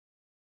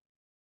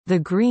The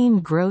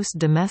Green Gross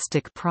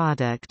Domestic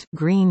Product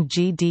 (Green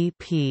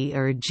GDP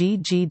or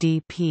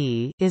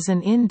GGDP) is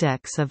an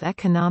index of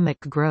economic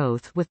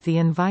growth with the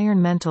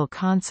environmental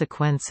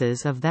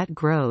consequences of that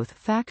growth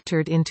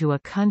factored into a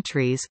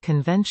country's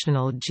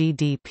conventional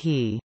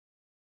GDP.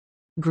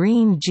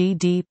 Green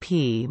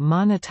GDP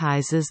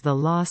monetizes the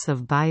loss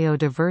of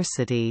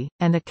biodiversity,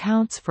 and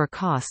accounts for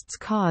costs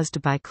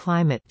caused by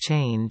climate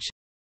change.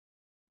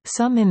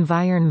 Some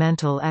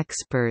environmental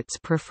experts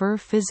prefer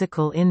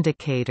physical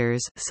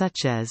indicators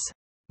such as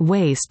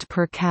waste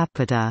per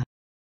capita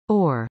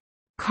or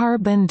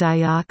carbon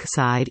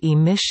dioxide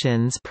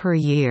emissions per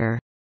year,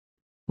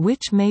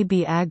 which may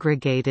be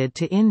aggregated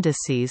to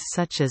indices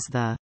such as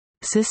the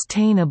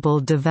Sustainable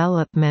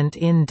Development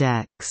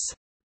Index.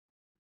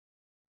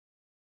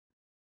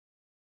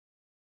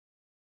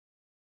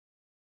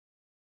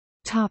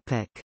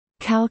 Topic: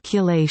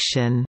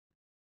 Calculation.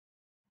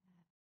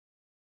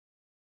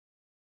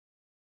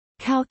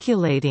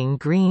 Calculating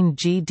green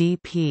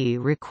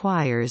GDP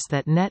requires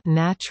that net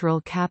natural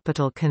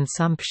capital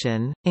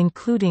consumption,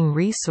 including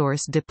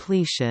resource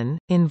depletion,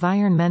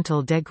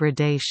 environmental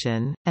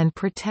degradation, and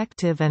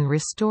protective and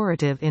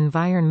restorative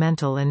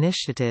environmental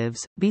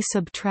initiatives, be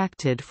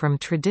subtracted from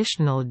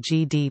traditional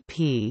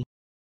GDP.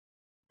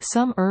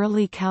 Some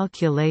early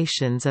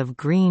calculations of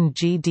green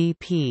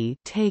GDP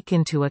take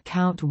into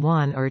account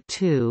one or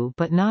two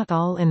but not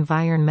all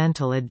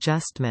environmental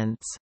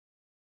adjustments.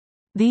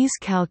 These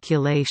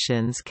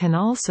calculations can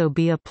also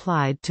be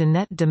applied to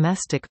net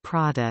domestic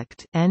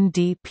product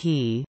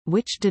 (NDP),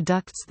 which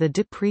deducts the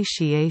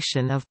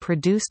depreciation of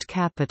produced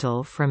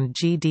capital from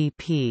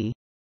GDP.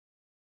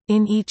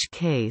 In each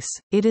case,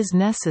 it is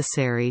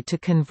necessary to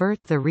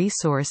convert the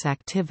resource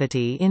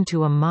activity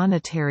into a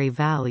monetary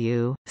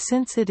value,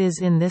 since it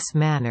is in this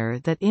manner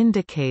that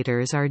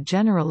indicators are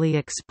generally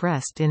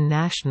expressed in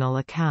national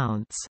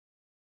accounts.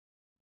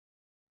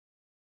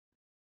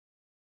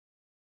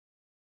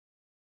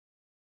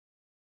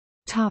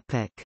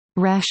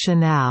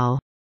 Rationale.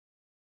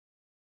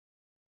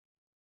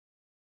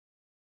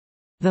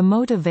 The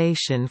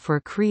motivation for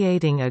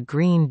creating a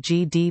green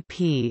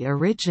GDP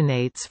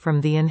originates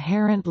from the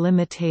inherent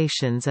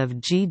limitations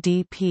of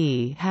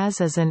GDP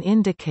has as an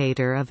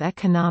indicator of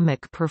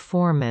economic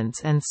performance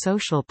and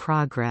social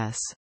progress.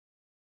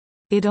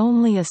 It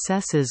only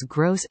assesses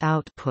gross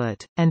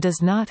output, and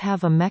does not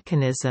have a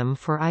mechanism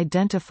for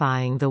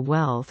identifying the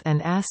wealth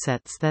and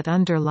assets that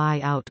underlie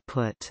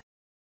output.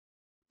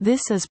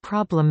 This is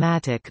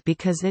problematic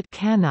because it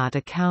cannot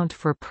account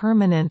for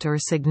permanent or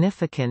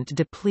significant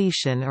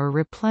depletion or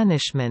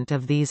replenishment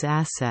of these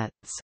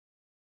assets.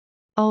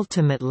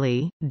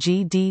 Ultimately,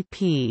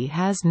 GDP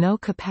has no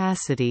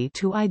capacity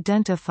to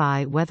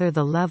identify whether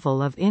the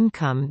level of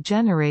income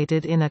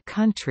generated in a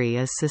country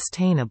is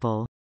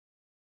sustainable.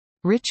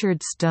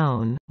 Richard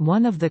Stone,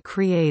 one of the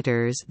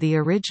creators of the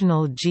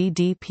original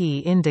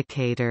GDP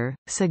indicator,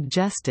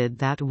 suggested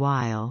that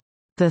while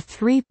the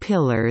three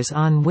pillars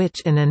on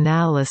which an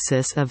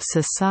analysis of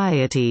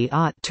society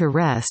ought to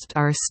rest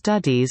are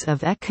studies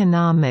of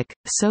economic,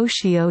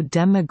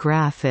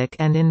 socio-demographic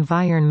and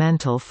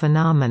environmental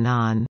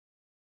phenomenon.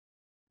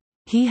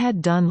 He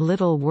had done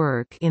little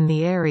work in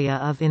the area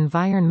of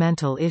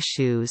environmental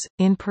issues,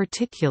 in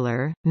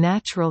particular,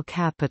 natural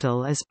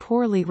capital is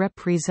poorly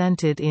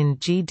represented in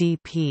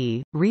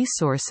GDP,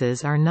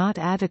 resources are not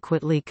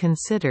adequately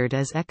considered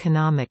as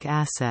economic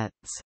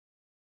assets.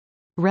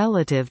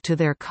 Relative to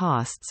their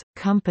costs,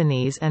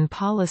 companies and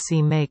policy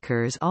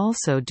makers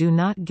also do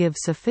not give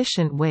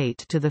sufficient weight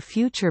to the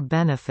future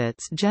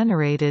benefits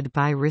generated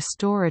by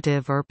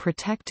restorative or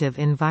protective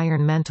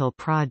environmental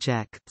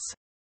projects.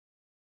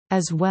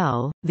 As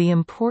well, the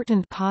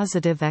important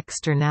positive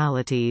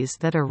externalities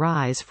that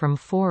arise from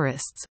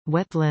forests,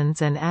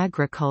 wetlands and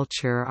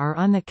agriculture are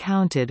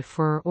unaccounted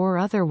for or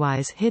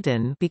otherwise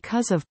hidden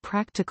because of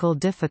practical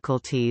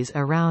difficulties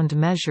around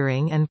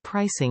measuring and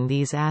pricing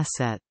these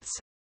assets.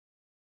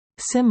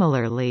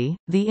 Similarly,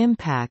 the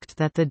impact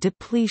that the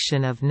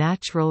depletion of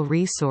natural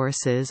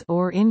resources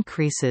or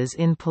increases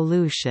in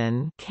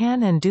pollution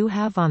can and do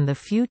have on the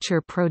future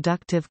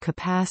productive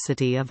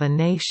capacity of a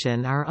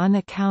nation are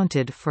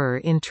unaccounted for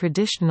in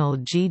traditional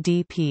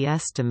GDP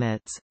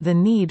estimates. The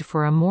need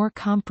for a more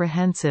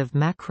comprehensive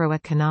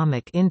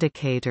macroeconomic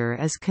indicator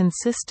is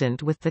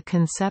consistent with the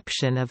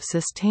conception of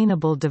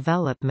sustainable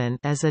development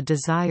as a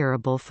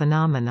desirable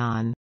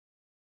phenomenon.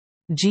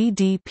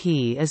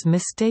 GDP is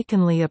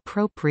mistakenly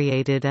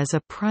appropriated as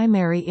a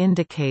primary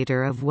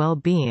indicator of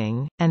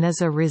well-being, and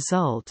as a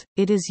result,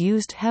 it is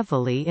used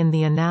heavily in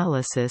the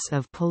analysis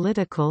of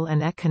political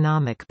and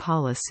economic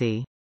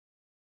policy.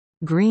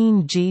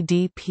 Green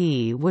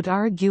GDP would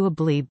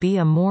arguably be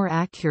a more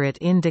accurate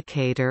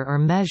indicator or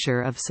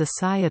measure of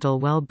societal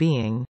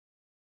well-being.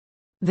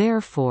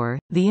 Therefore,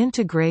 the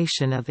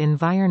integration of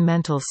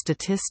environmental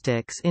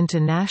statistics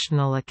into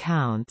national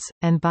accounts,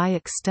 and by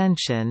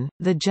extension,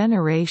 the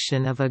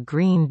generation of a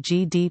green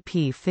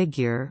GDP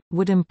figure,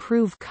 would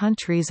improve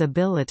countries'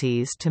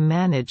 abilities to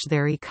manage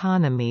their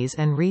economies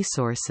and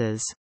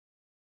resources.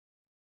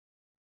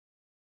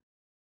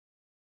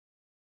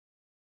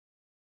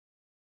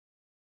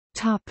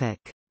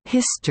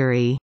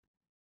 History.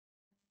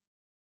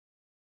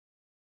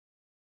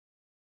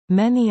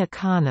 Many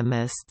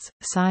economists,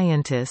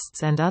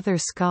 scientists and other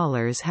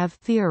scholars have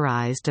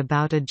theorized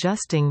about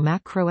adjusting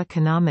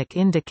macroeconomic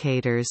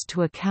indicators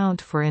to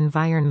account for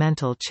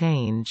environmental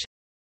change.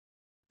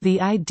 The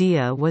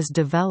idea was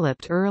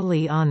developed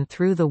early on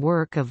through the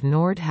work of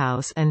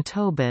Nordhaus and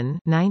Tobin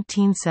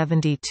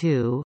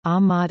 1972,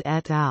 Ahmad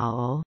et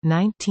al.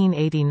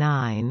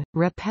 1989,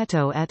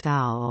 Repetto et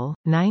al.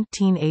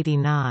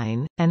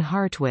 1989, and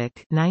Hartwig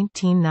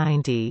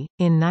 1990.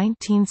 In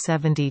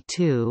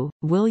 1972,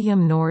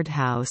 William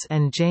Nordhaus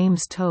and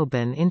James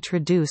Tobin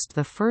introduced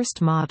the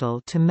first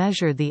model to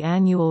measure the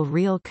annual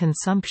real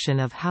consumption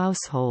of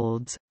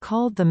households,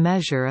 called the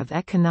Measure of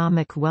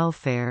Economic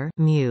Welfare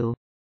 (MEW).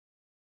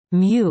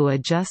 MEW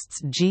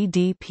adjusts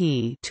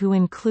GDP to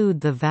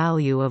include the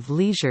value of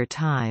leisure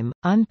time,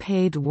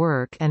 unpaid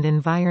work and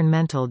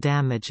environmental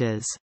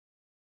damages.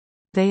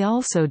 They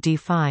also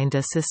defined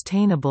a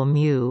sustainable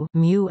MEW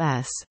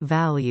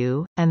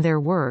value, and their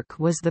work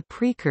was the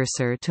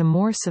precursor to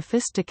more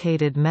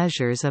sophisticated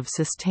measures of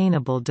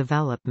sustainable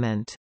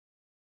development.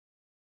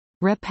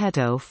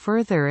 Repetto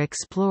further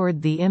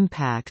explored the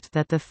impact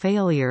that the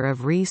failure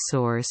of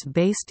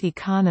resource-based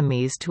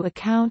economies to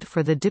account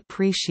for the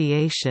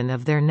depreciation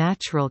of their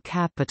natural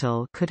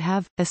capital could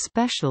have,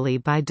 especially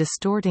by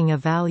distorting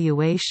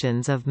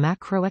evaluations of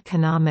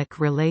macroeconomic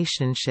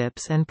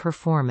relationships and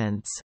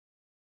performance.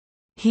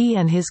 He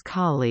and his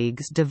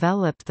colleagues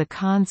developed the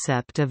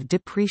concept of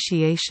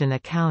depreciation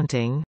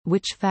accounting,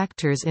 which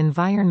factors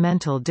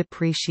environmental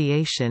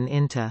depreciation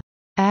into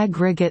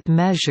aggregate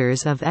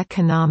measures of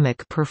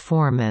economic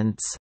performance.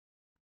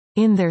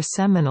 In their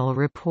seminal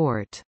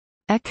report,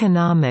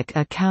 Economic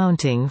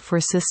Accounting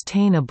for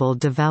Sustainable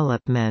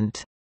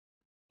Development,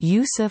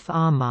 Yusuf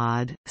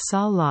Ahmad,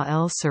 Salah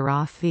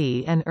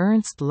El-Sarafi and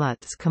Ernst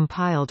Lutz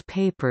compiled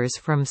papers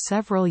from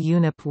several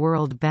UNEP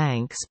World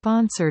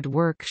Bank-sponsored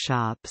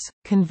workshops,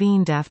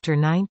 convened after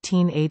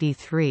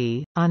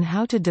 1983, on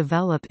how to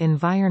develop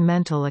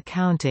environmental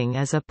accounting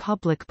as a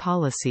public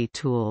policy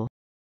tool.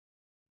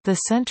 The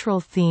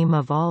central theme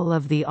of all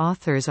of the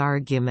authors'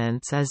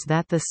 arguments is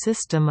that the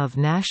system of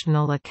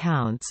national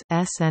accounts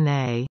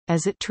 (SNA),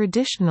 as it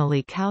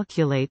traditionally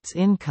calculates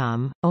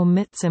income,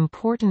 omits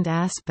important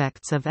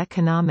aspects of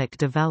economic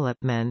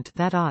development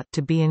that ought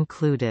to be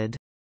included.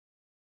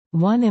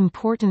 One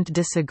important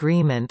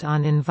disagreement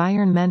on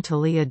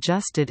environmentally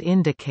adjusted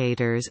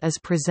indicators is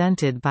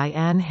presented by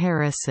Ann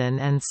Harrison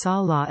and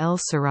Salah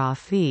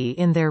El-Sarafi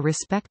in their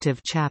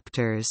respective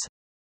chapters.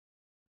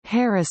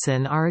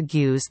 Harrison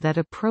argues that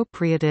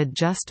appropriate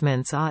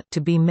adjustments ought to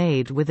be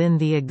made within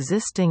the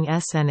existing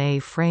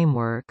SNA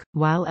framework,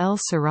 while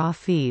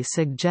El-Sarafi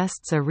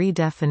suggests a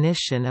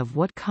redefinition of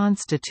what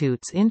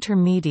constitutes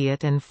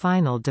intermediate and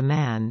final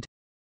demand.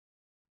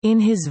 In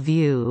his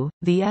view,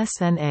 the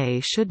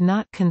SNA should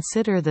not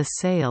consider the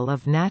sale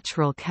of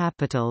natural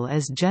capital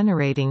as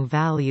generating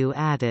value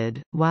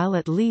added, while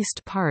at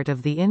least part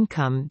of the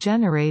income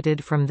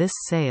generated from this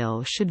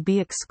sale should be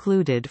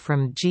excluded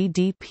from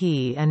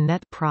GDP and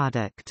net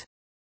product.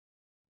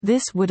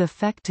 This would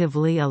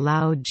effectively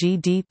allow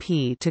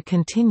GDP to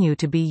continue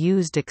to be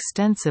used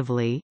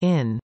extensively,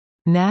 in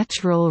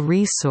natural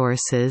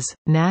resources,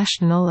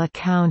 national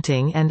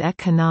accounting and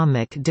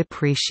economic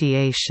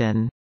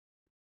depreciation.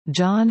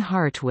 John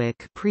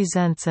Hartwig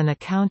presents an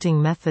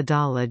accounting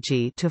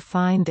methodology to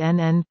find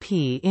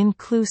NNP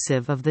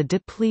inclusive of the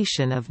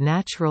depletion of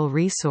natural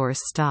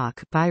resource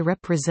stock by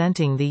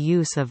representing the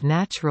use of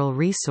natural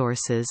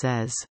resources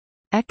as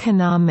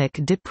economic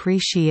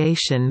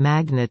depreciation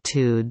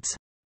magnitudes.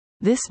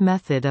 This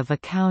method of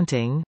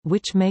accounting,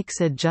 which makes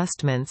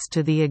adjustments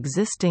to the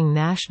existing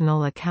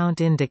national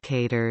account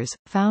indicators,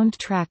 found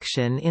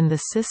traction in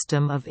the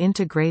System of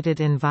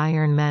Integrated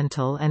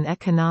Environmental and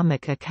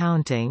Economic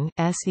Accounting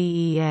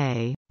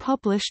 (SEEA),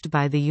 published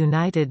by the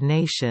United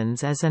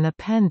Nations as an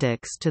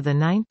appendix to the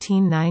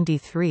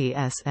 1993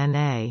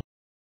 SNA.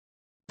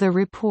 The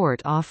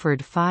report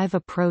offered 5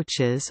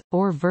 approaches,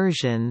 or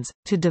versions,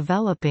 to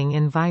developing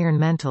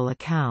environmental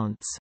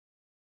accounts.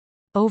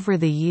 Over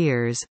the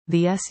years,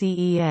 the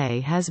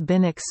SEEA has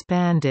been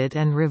expanded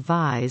and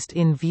revised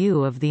in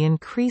view of the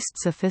increased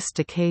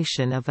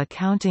sophistication of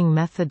accounting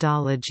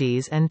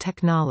methodologies and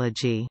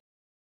technology.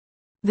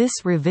 This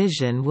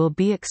revision will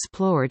be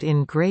explored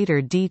in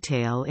greater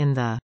detail in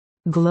the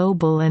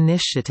Global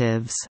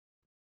Initiatives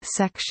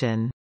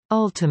section.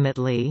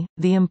 Ultimately,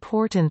 the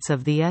importance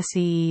of the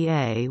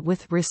SEEA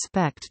with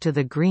respect to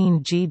the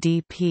green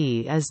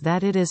GDP is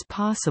that it is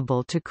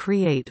possible to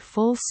create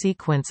full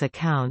sequence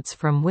accounts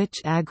from which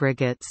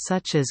aggregates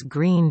such as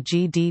green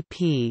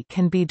GDP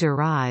can be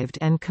derived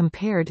and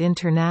compared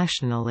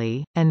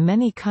internationally, and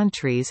many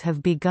countries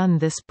have begun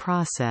this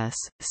process.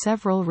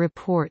 Several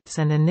reports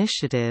and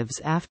initiatives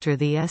after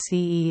the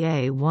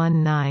SEEA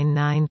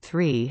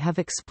 1993 have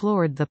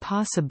explored the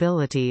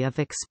possibility of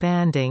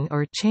expanding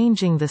or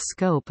changing the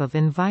scope of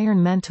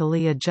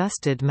environmentally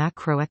adjusted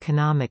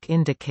macroeconomic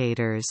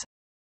indicators.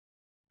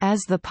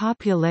 As the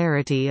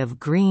popularity of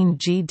green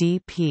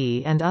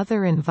GDP and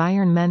other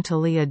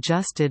environmentally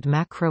adjusted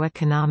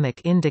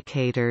macroeconomic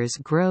indicators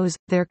grows,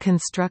 their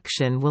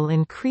construction will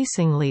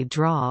increasingly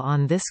draw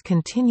on this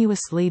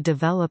continuously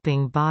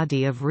developing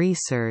body of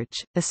research,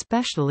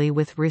 especially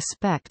with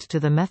respect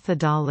to the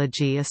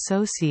methodology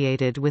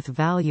associated with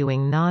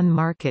valuing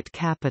non-market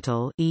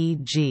capital,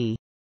 e.g.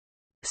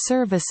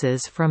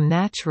 services from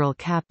natural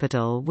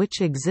capital which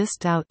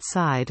exist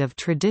outside of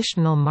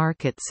traditional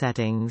market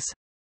settings.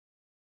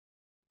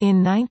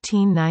 In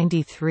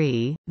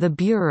 1993, the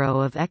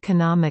Bureau of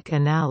Economic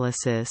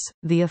Analysis,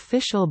 the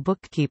official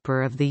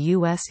bookkeeper of the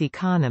U.S.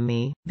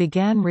 economy,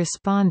 began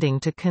responding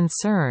to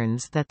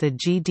concerns that the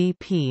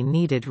GDP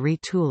needed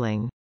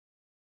retooling.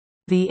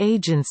 The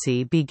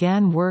agency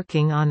began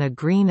working on a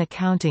green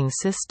accounting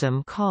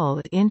system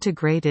called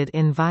Integrated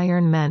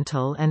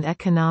Environmental and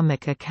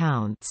Economic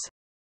Accounts.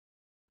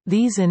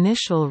 These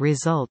initial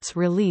results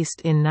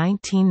released in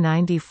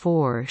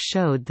 1994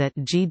 showed that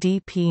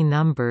GDP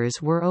numbers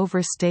were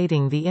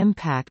overstating the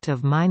impact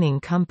of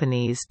mining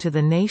companies to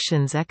the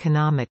nation's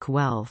economic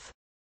wealth.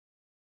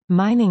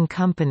 Mining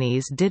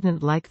companies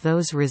didn't like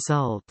those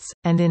results,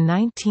 and in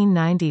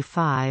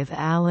 1995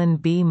 Alan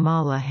B.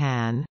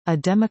 Mollahan, a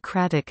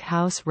Democratic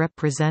House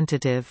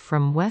representative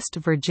from West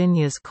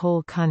Virginia's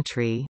coal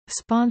country,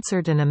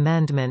 sponsored an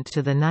amendment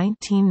to the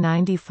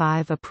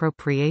 1995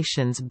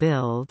 Appropriations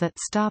Bill that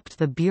stopped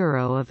the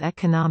Bureau of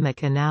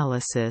Economic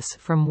Analysis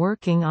from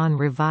working on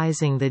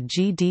revising the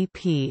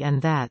GDP,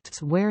 and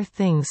that's where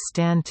things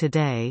stand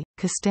today.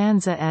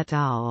 Costanza et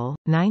al.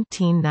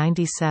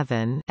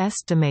 1997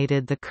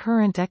 estimated the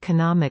current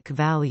economic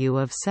value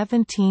of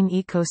 17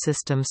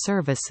 ecosystem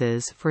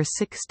services for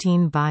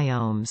 16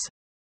 biomes.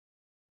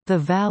 The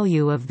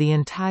value of the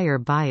entire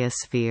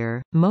biosphere,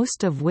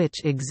 most of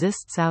which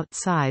exists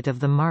outside of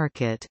the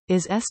market,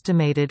 is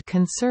estimated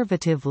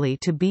conservatively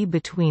to be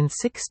between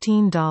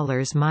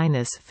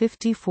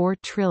 $16–54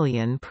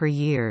 trillion per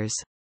year.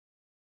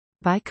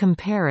 By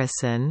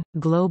comparison,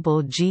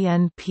 global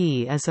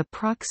GNP is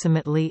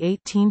approximately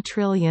 $18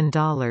 trillion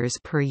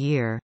per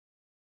year.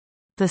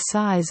 The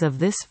size of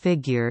this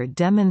figure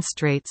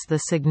demonstrates the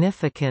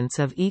significance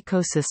of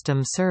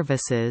ecosystem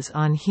services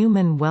on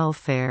human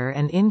welfare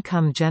and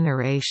income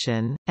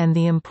generation, and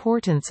the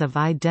importance of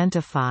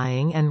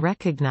identifying and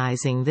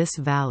recognizing this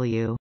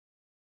value.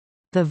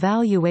 The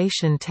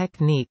valuation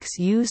techniques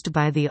used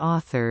by the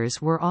authors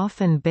were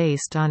often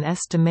based on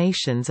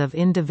estimations of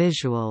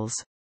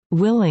individuals'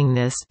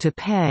 willingness to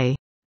pay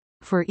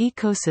for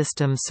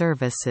ecosystem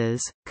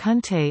services.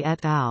 Kunte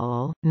et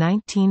al.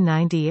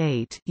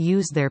 1998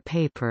 use their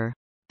paper,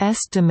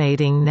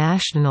 Estimating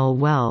National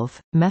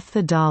Wealth,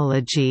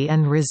 Methodology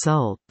and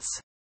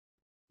Results,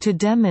 to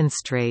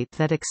demonstrate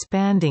that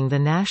expanding the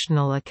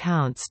national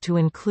accounts to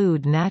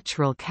include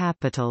natural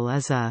capital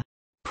is a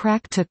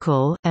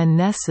practical and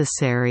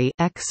necessary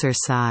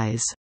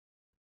exercise.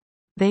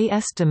 They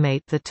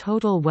estimate the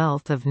total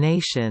wealth of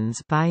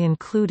nations by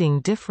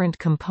including different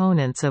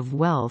components of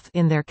wealth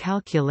in their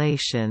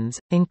calculations,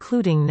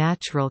 including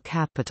natural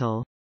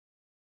capital.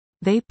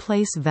 They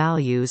place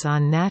values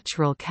on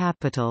natural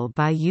capital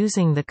by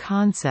using the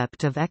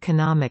concept of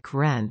economic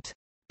rent.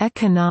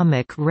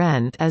 Economic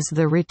rent is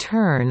the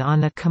return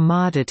on a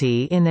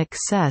commodity in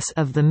excess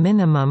of the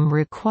minimum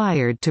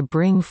required to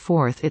bring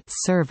forth its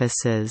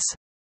services.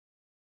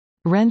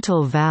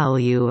 Rental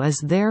value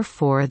is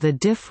therefore the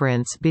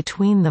difference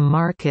between the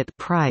market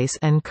price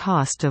and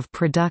cost of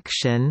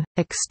production,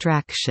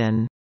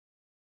 extraction.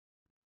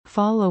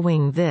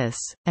 Following this,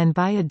 and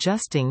by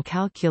adjusting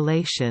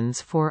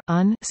calculations for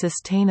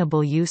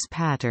unsustainable use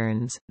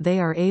patterns, they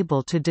are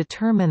able to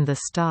determine the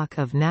stock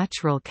of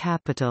natural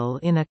capital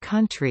in a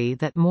country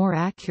that more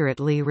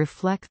accurately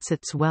reflects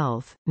its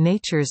wealth.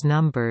 Nature's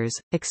Numbers,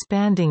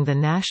 expanding the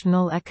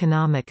national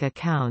economic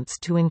accounts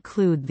to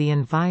include the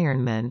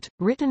environment,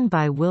 written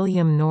by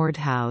William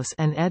Nordhaus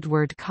and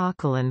Edward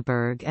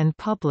Koekelenberg and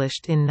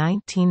published in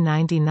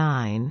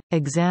 1999,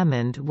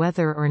 examined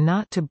whether or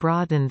not to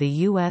broaden the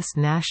U.S.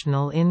 National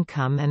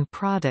Income and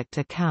Product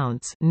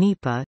Accounts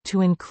 (NEPA)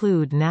 to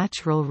include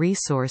natural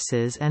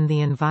resources and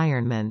the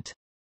environment.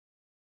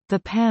 The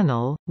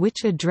panel,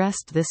 which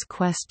addressed this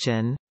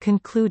question,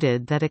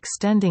 concluded that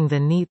extending the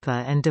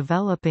NEPA and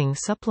developing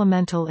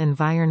supplemental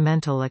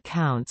environmental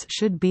accounts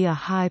should be a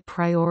high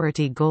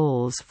priority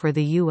goals for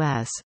the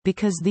U.S.,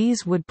 because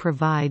these would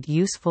provide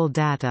useful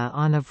data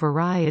on a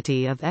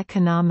variety of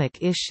economic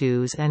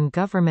issues and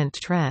government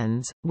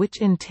trends,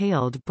 which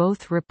entailed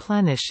both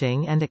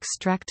replenishing and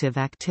extractive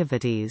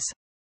activities.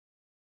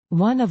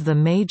 One of the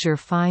major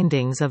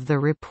findings of the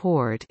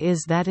report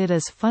is that it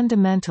is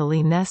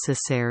fundamentally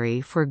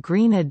necessary for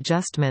green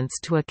adjustments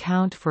to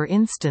account for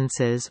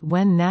instances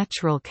when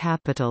natural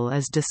capital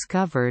is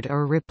discovered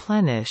or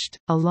replenished,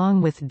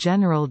 along with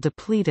general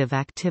depletive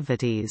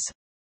activities.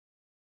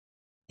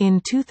 In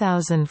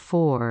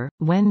 2004,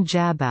 Wen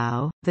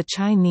Jiabao, the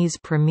Chinese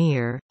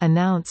premier,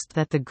 announced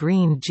that the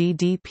Green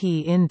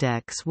GDP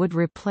Index would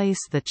replace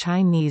the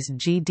Chinese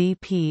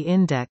GDP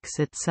Index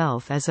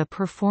itself as a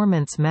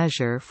performance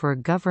measure for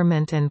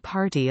government and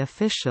party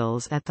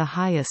officials at the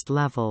highest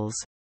levels.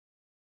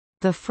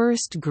 The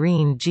first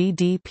Green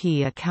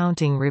GDP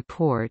accounting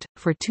report,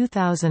 for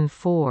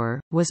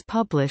 2004, was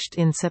published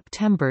in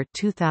September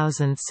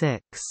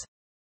 2006.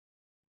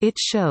 It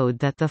showed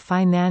that the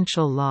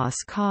financial loss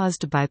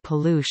caused by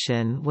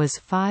pollution was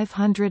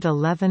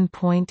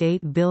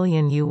 511.8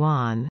 billion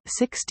yuan,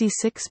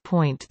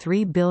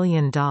 $66.3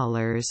 billion,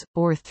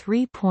 or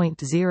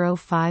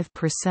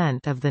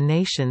 3.05% of the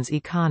nation's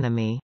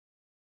economy.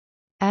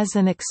 As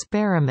an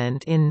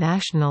experiment in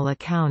national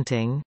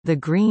accounting, the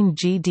Green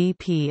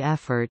GDP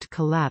effort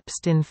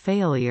collapsed in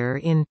failure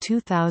in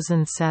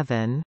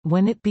 2007,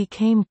 when it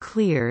became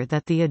clear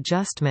that the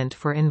adjustment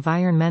for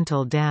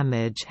environmental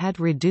damage had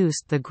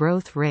reduced the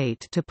growth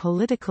rate to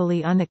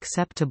politically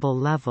unacceptable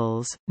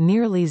levels,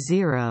 nearly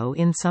zero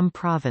in some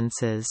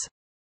provinces.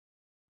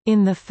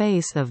 In the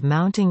face of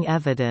mounting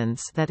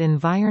evidence that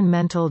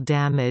environmental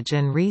damage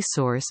and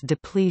resource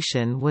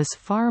depletion was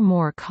far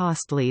more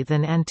costly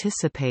than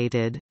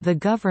anticipated, the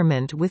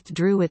government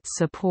withdrew its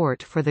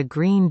support for the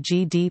Green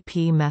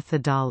GDP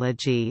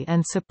methodology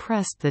and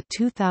suppressed the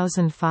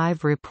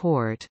 2005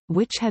 report,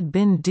 which had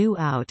been due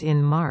out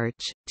in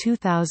March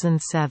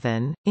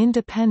 2007.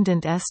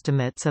 Independent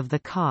estimates of the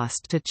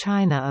cost to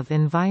China of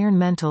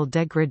environmental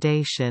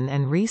degradation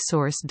and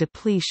resource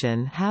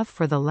depletion have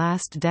for the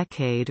last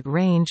decade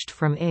ranged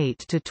from 8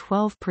 to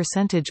 12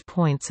 percentage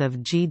points of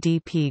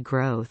GDP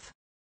growth.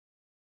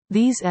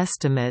 These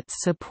estimates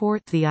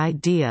support the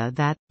idea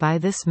that, by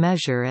this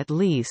measure at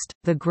least,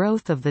 the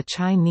growth of the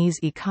Chinese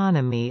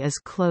economy is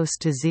close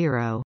to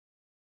zero.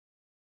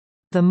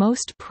 The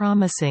most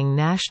promising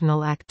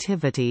national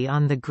activity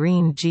on the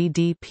green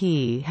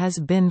GDP has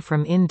been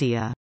from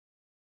India.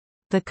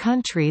 The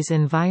country's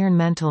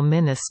environmental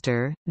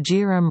minister,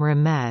 Jairam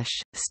Ramesh,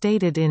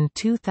 stated in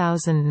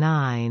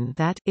 2009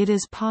 that it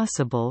is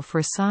possible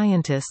for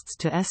scientists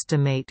to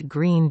estimate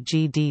green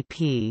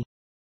GDP.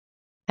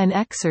 An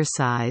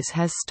exercise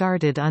has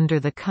started under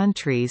the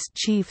country's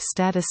chief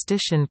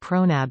statistician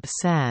Pranab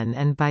Sen,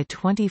 and by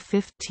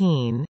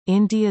 2015,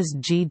 India's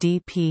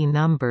GDP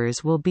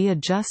numbers will be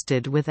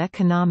adjusted with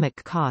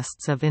economic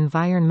costs of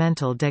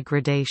environmental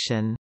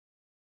degradation.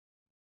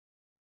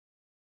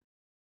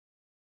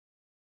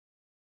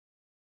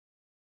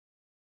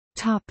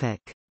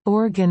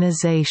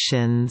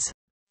 Organizations.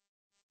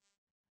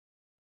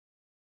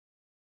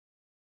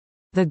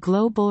 The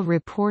Global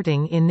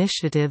Reporting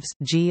Initiative's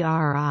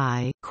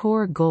 (GRI)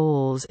 core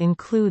goals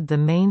include the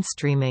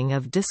mainstreaming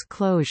of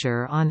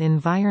disclosure on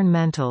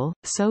environmental,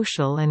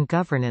 social and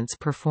governance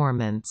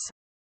performance.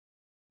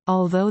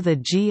 Although the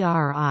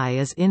GRI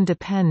is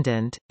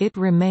independent, it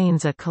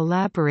remains a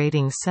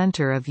collaborating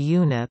center of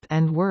UNEP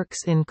and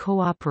works in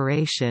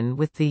cooperation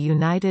with the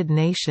United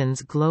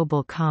Nations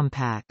Global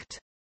Compact.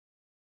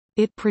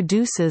 It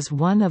produces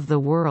one of the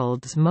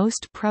world's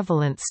most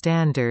prevalent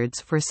standards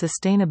for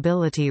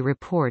sustainability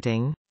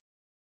reporting,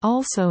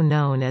 also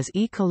known as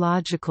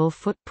ecological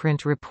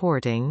footprint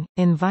reporting,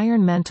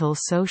 environmental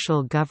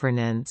social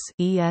governance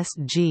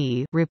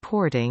 (ESG)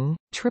 reporting,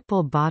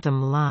 triple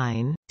bottom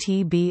line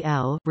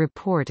 (TBL)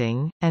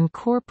 reporting, and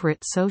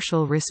corporate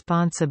social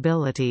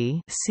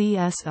responsibility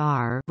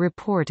 (CSR)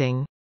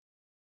 reporting.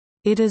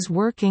 It is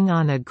working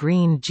on a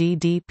green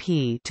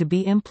GDP to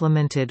be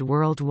implemented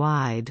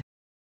worldwide.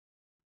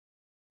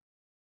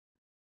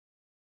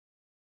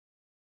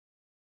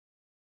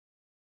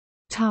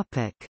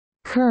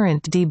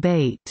 Current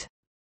debate.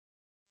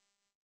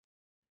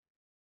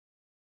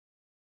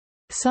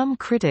 Some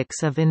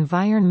critics of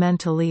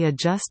environmentally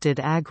adjusted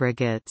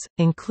aggregates,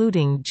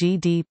 including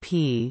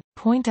GDP,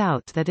 point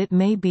out that it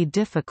may be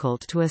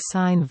difficult to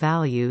assign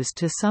values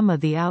to some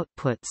of the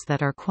outputs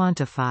that are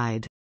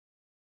quantified.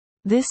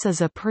 This is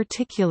a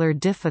particular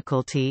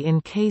difficulty in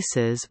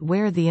cases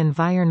where the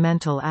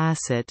environmental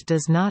asset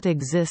does not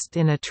exist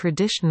in a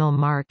traditional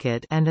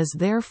market and is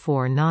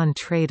therefore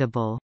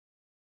non-tradable.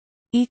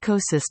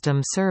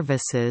 Ecosystem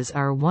services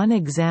are one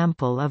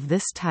example of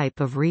this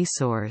type of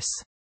resource.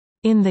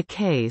 In the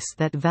case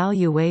that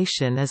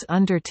valuation is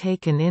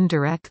undertaken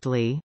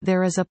indirectly,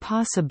 there is a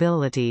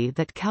possibility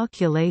that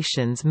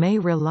calculations may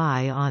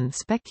rely on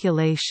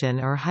speculation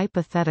or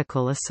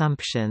hypothetical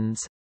assumptions.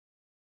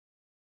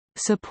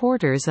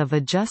 Supporters of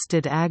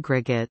adjusted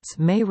aggregates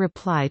may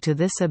reply to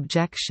this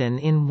objection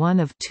in one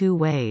of two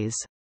ways.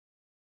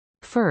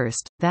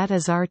 First, that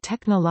as our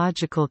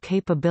technological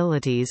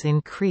capabilities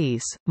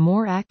increase,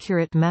 more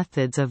accurate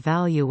methods of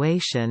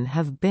valuation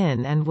have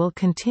been and will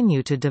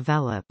continue to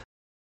develop.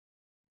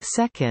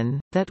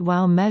 Second, that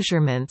while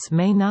measurements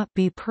may not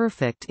be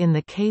perfect in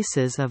the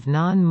cases of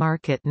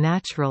non-market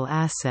natural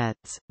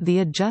assets, the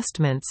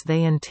adjustments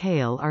they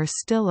entail are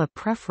still a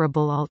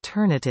preferable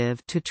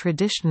alternative to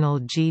traditional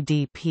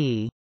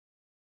GDP.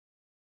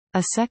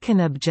 A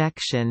second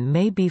objection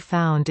may be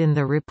found in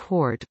the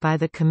report by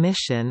the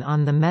Commission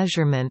on the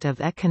Measurement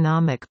of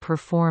Economic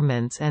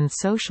Performance and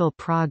Social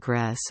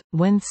Progress,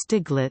 when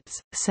Stiglitz,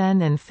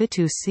 Sen and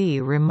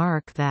Fitoussi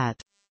remark that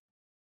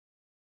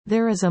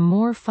there is a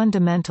more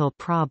fundamental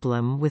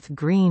problem with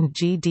green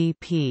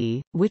GDP,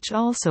 which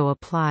also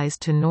applies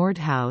to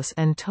Nordhaus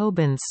and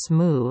Tobin's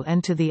SMU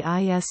and to the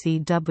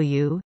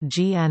ISEW,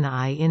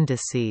 GNI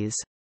indices.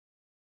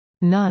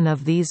 None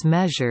of these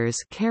measures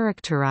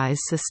characterize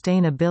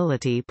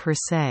sustainability per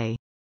se.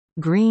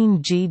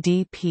 Green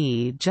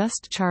GDP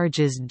just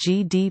charges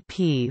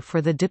GDP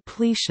for the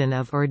depletion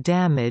of or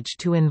damage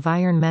to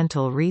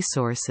environmental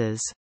resources.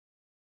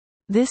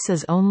 This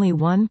is only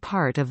one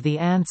part of the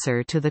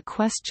answer to the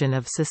question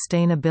of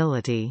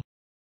sustainability.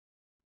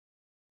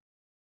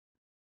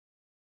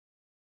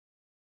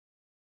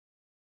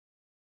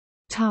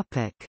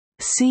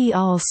 See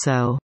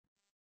also: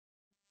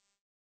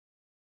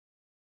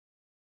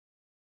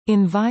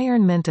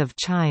 Environment of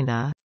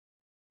China,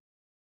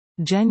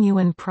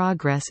 Genuine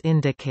Progress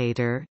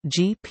Indicator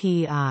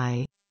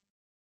 (GPI),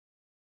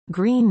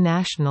 Green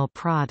National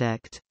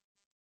Product,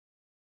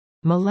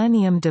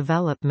 Millennium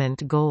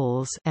Development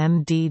Goals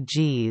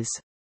 (MDGs).